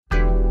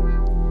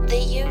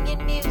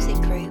Union Music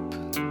Group,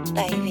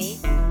 baby.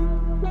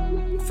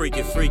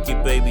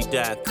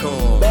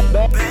 FreakyFreakyBaby.com.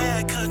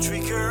 Bad country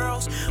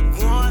girls,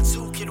 ones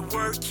who can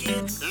work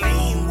it,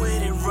 lean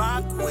with it,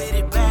 rock with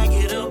it, bag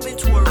it up and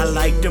twerk it. I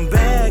like them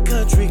bad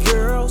country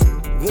girls,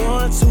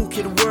 ones who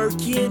can work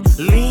it,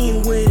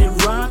 lean with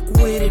it, rock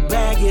with it,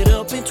 bag it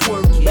up and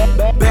twerk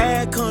it.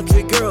 Bad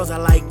country girls, I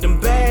like them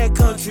bad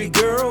country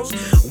girls,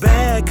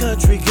 bad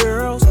country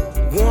girls,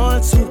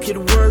 ones who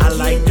can work it. I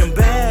like them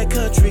bad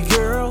country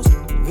girls,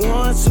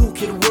 ones who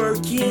can work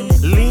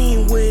it,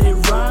 lean with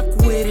it, rock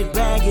with it,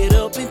 bag it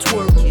up and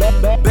twerk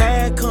it.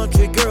 Bad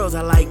country girls,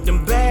 I like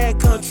them bad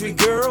country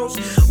girls,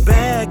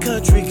 bad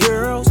country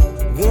girls,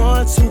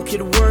 ones who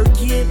can work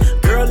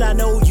it. Girl, I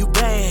know you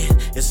bad,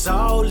 it's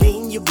all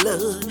in your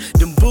blood.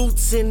 Them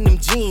boots and them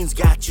jeans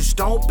got you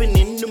stomping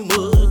in the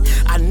mud.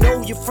 I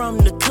know you're from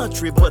the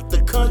country, but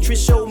the country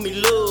show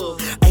me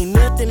love. Ain't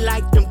nothing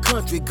like them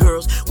country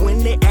girls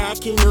when they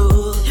acting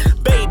up.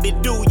 Baby,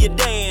 do your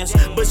dance,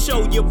 but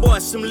show your boy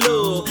some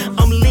love.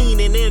 I'm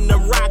leaning and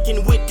I'm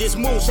rocking with this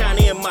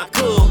moonshine in my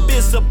cup.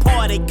 It's a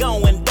party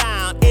going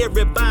down,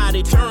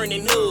 everybody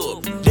turning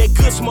up. That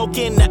good smoke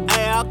in the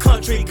air,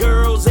 country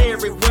girls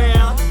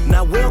everywhere.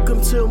 Now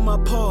welcome to my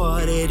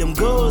party, them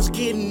girls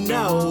getting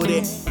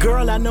naughty.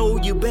 Girl, I know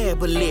you bad,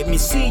 but let me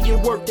see you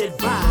work that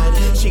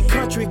body. She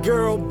country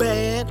girl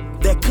bad,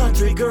 that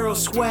country girl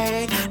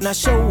swag. Now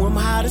show them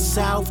how the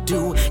South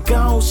do it, go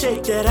on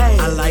shake that ass.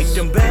 I like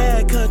them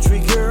bad country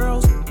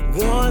girls,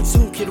 ones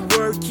who can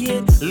work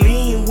it,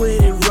 lean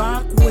with it,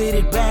 rock with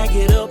it, bag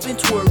it up and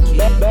twerk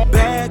it.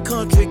 Bad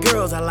country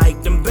girls, I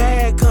like them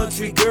bad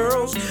country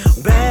girls,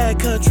 bad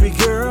country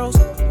girls,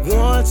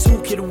 ones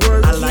who can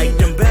work it. I like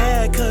them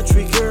bad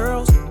country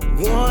girls,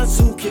 ones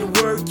who can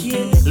work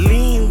it,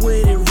 lean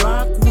with it,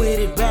 rock with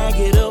it, bag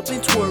it up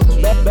and twerk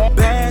it.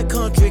 Bad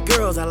country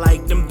girls, I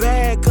like them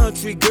bad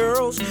country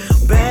girls,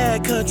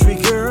 bad country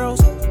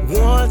girls,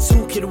 ones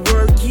who can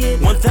work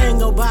it. One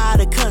thing about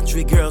a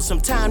country girl,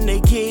 sometimes they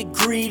get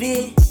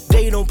greedy.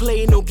 They don't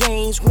play no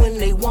games when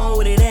they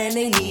want it and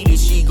they need it.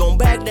 She gon'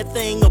 back that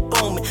thing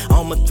up on me,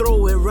 I'ma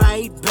throw it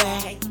right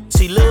back.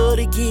 She love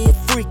to get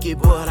freaky,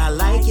 but I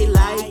like it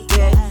like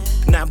that.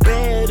 Now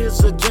bad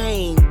is a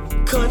game,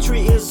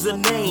 country is a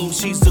name.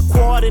 She's a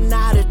quarter,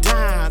 not a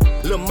dime,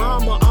 lil'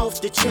 mama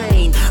off the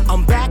chain.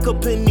 I'm back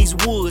up in these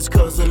woods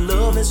cause her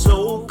love is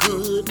so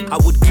good. I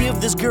would give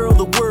this girl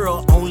the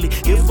world only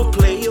if a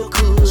player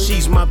could.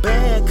 She's my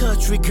bad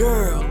country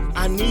girl,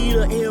 I need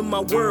her in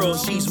my world.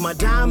 She's my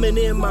diamond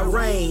in my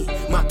ring,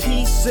 my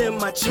piece in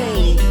my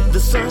chain, the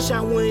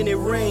sunshine when it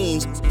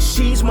rains.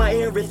 She's my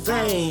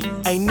everything,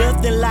 ain't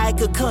nothing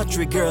like a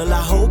country girl,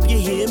 I hope you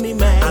hear me,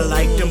 man. I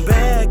like them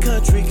bad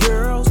country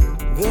girls,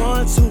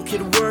 ones who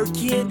can work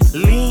it,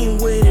 lean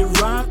with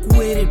it, rock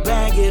with it,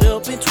 bag it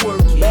up and twerk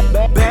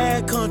it.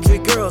 Bad country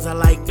girls, I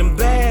like them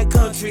bad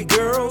country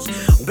girls,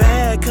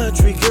 bad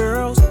country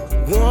girls,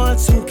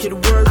 ones who can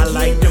work it. I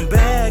like them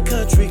bad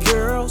country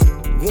girls,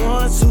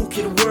 ones who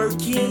can work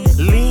it,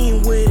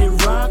 lean with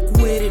it, rock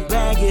with it,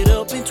 bag it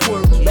up and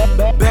twerk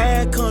it.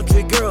 Bad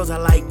country girls, I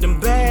like them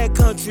bad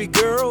country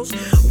girls,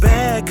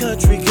 bad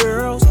country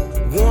girls,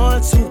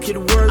 ones who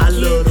can work it. I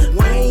love the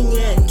Wayne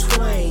and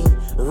Twain,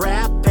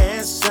 rap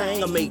and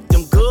sing. I make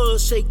them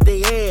girls shake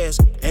their ass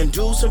and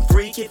do some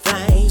freaky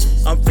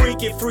things. I'm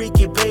freaky,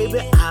 freaky, baby,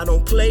 I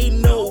don't play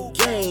no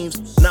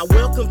games. Now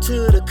welcome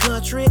to the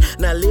country,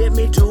 now let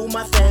me do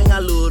my thing. I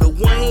love the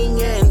Wayne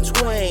and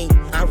Twain,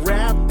 I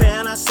rap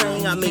and I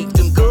sing. I make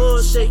them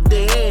girls shake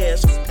their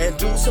ass and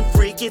do some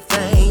freaky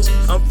things.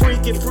 I'm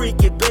freaky,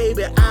 freaky,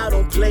 baby, I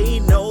don't play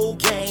no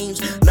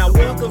games. Now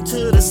welcome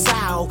to the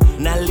South,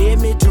 now let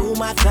me do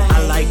my thing.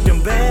 I like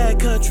them bad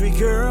country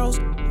girls,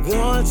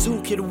 ones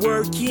who can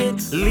work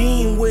it,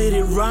 lean with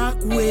it, rock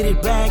with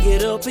it, bag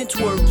it up and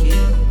twerk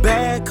it.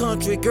 Bad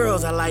country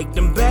girls, I like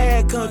them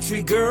bad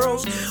country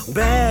girls,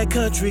 bad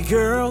country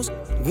girls,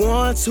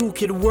 ones who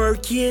can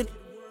work it,